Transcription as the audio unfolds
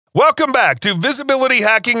Welcome back to Visibility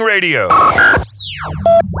Hacking Radio.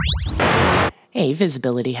 Hey,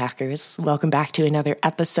 visibility hackers. Welcome back to another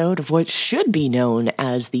episode of what should be known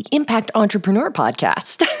as the Impact Entrepreneur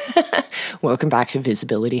Podcast. Welcome back to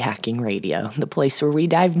Visibility Hacking Radio, the place where we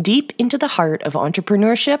dive deep into the heart of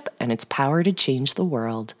entrepreneurship and its power to change the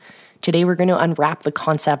world. Today, we're going to unwrap the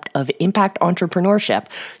concept of impact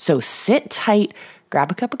entrepreneurship. So sit tight,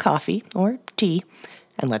 grab a cup of coffee or tea,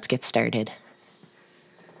 and let's get started.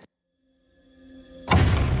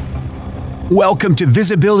 Welcome to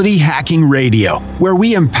Visibility Hacking Radio, where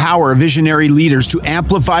we empower visionary leaders to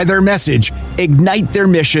amplify their message, ignite their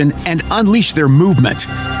mission, and unleash their movement.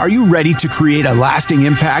 Are you ready to create a lasting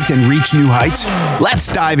impact and reach new heights? Let's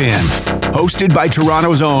dive in. Hosted by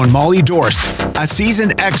Toronto's own Molly Dorst, a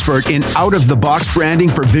seasoned expert in out-of-the-box branding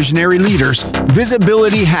for visionary leaders,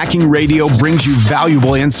 Visibility Hacking Radio brings you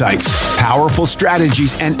valuable insights, powerful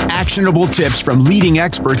strategies, and actionable tips from leading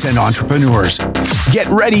experts and entrepreneurs. Get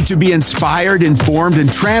ready to be inspired, informed,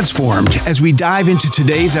 and transformed as we dive into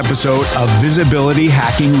today's episode of Visibility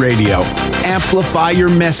Hacking Radio. Amplify your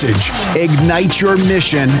message, ignite your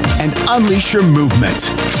mission, and unleash your movement.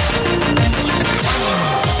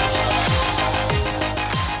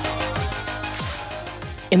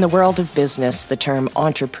 In the world of business, the term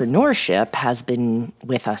entrepreneurship has been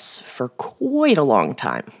with us for quite a long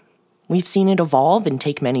time. We've seen it evolve and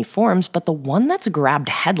take many forms, but the one that's grabbed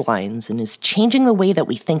headlines and is changing the way that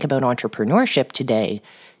we think about entrepreneurship today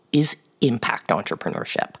is impact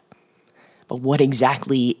entrepreneurship. But what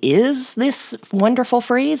exactly is this wonderful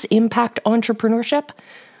phrase, impact entrepreneurship?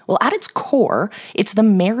 Well, at its core, it's the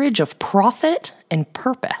marriage of profit and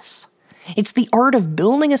purpose. It's the art of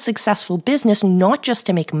building a successful business not just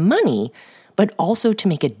to make money, but also to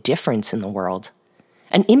make a difference in the world.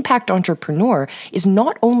 An impact entrepreneur is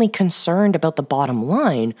not only concerned about the bottom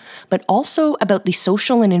line, but also about the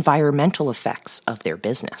social and environmental effects of their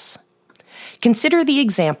business. Consider the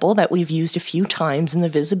example that we've used a few times in the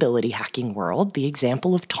visibility hacking world, the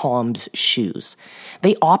example of Tom's shoes.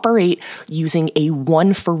 They operate using a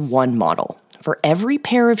one-for-one model. For every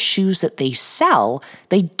pair of shoes that they sell,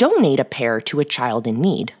 they donate a pair to a child in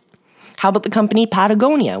need. How about the company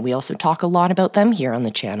Patagonia? We also talk a lot about them here on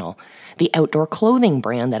the channel. The outdoor clothing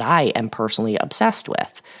brand that I am personally obsessed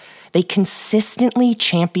with. They consistently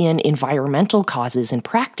champion environmental causes and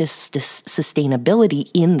practice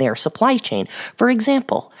sustainability in their supply chain. For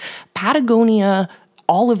example, Patagonia,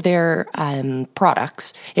 all of their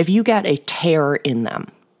products, if you get a tear in them,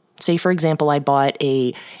 say, for example, I bought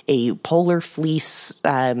a polar fleece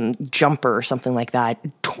jumper or something like that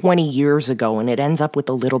 20 years ago, and it ends up with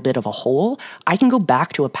a little bit of a hole, I can go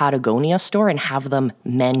back to a Patagonia store and have them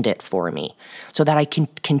mend it for me so that I can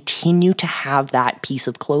continue to have that piece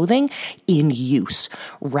of clothing in use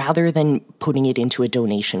rather than putting it into a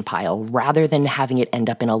donation pile, rather than having it end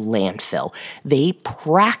up in a landfill. They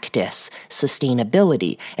practice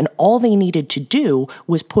sustainability, and all they needed to do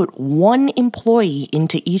was put one employee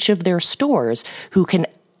into each of their stores who can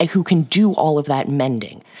do all of that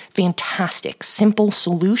mending. Fantastic, simple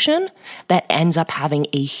solution that ends up having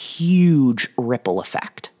a huge ripple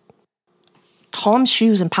effect. Tom's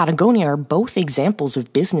Shoes and Patagonia are both examples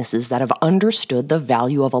of businesses that have understood the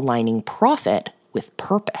value of aligning profit with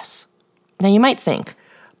purpose. Now you might think,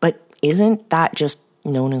 but isn't that just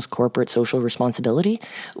known as corporate social responsibility?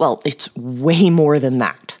 Well, it's way more than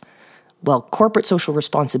that. Well, corporate social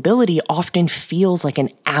responsibility often feels like an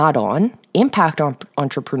add-on. Impact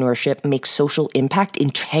entrepreneurship makes social impact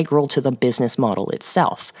integral to the business model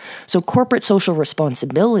itself. So corporate social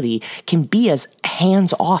responsibility can be as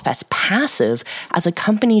hands-off, as passive as a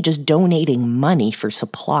company just donating money for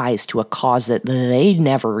supplies to a cause that they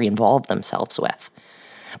never involved themselves with.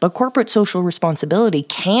 But corporate social responsibility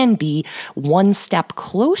can be one step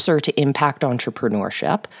closer to impact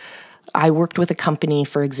entrepreneurship. I worked with a company,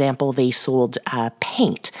 for example, they sold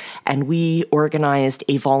paint, and we organized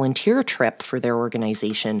a volunteer trip for their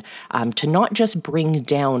organization to not just bring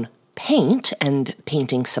down paint and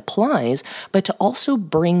painting supplies, but to also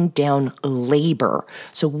bring down labor.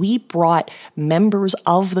 So we brought members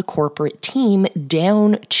of the corporate team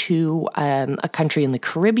down to a country in the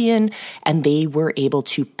Caribbean, and they were able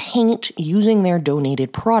to paint using their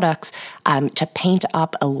donated products to paint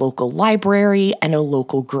up a local library and a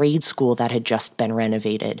local grade school that had just been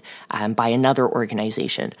renovated by another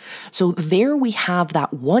organization. So there we have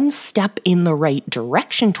that one step in the right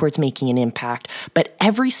direction towards making an impact, but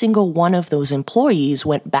every single one of those employees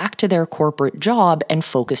went back to their corporate job and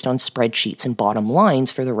focused on spreadsheets and bottom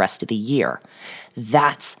lines for the rest of the year.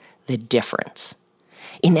 That's the difference.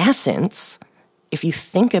 In essence, if you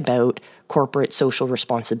think about corporate social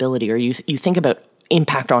responsibility, or you think about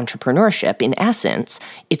impact entrepreneurship, in essence,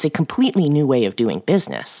 it's a completely new way of doing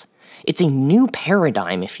business. It's a new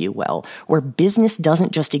paradigm, if you will, where business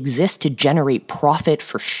doesn't just exist to generate profit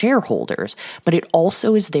for shareholders, but it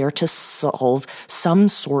also is there to solve some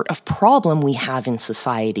sort of problem we have in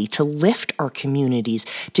society, to lift our communities,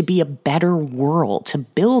 to be a better world, to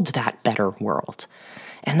build that better world.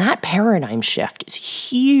 And that paradigm shift is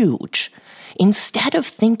huge. Instead of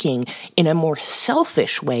thinking in a more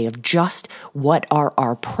selfish way of just what are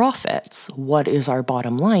our profits, what is our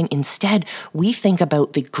bottom line, instead we think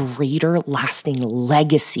about the greater lasting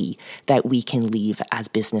legacy that we can leave as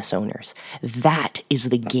business owners. That is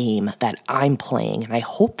the game that I'm playing, and I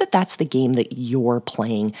hope that that's the game that you're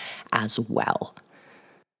playing as well.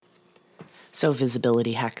 So,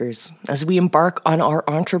 visibility hackers, as we embark on our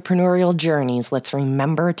entrepreneurial journeys, let's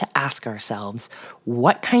remember to ask ourselves,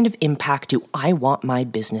 what kind of impact do I want my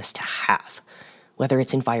business to have? Whether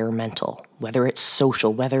it's environmental, whether it's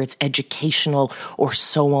social, whether it's educational, or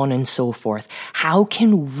so on and so forth. How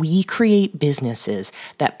can we create businesses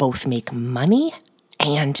that both make money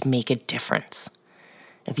and make a difference?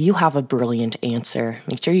 If you have a brilliant answer,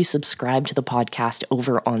 make sure you subscribe to the podcast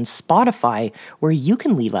over on Spotify, where you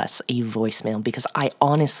can leave us a voicemail, because I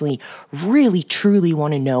honestly, really, truly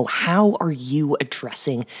want to know, how are you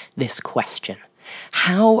addressing this question?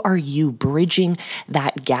 How are you bridging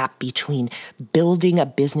that gap between building a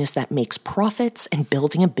business that makes profits and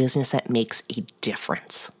building a business that makes a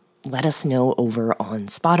difference? Let us know over on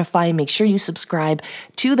Spotify. Make sure you subscribe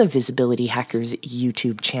to the Visibility Hackers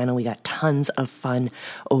YouTube channel. We got tons of fun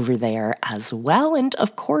over there as well. And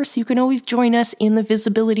of course, you can always join us in the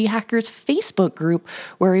Visibility Hackers Facebook group,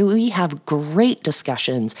 where we have great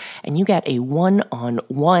discussions and you get a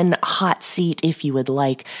one-on-one hot seat, if you would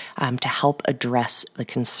like, to help address the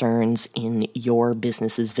concerns in your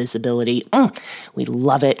business's visibility. We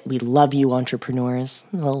love it. We love you, entrepreneurs.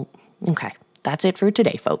 Well, okay. That's it for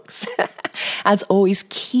today, folks. As always,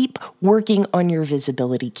 keep working on your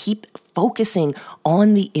visibility. Keep focusing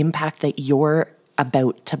on the impact that you're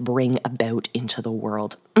about to bring about into the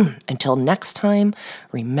world. Until next time,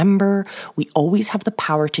 remember, we always have the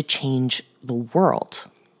power to change the world.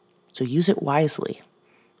 So use it wisely.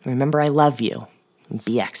 Remember, I love you.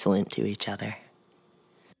 Be excellent to each other.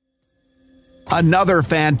 Another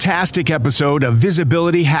fantastic episode of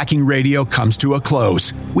Visibility Hacking Radio comes to a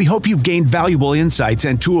close. We hope you've gained valuable insights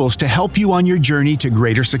and tools to help you on your journey to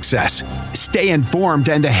greater success. Stay informed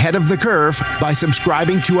and ahead of the curve by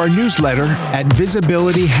subscribing to our newsletter at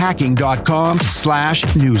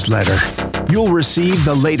visibilityhacking.com/newsletter. You'll receive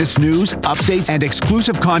the latest news, updates, and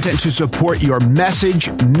exclusive content to support your message,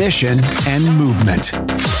 mission, and movement.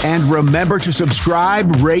 And remember to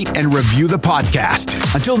subscribe, rate, and review the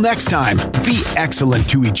podcast. Until next time, be excellent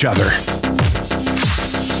to each other.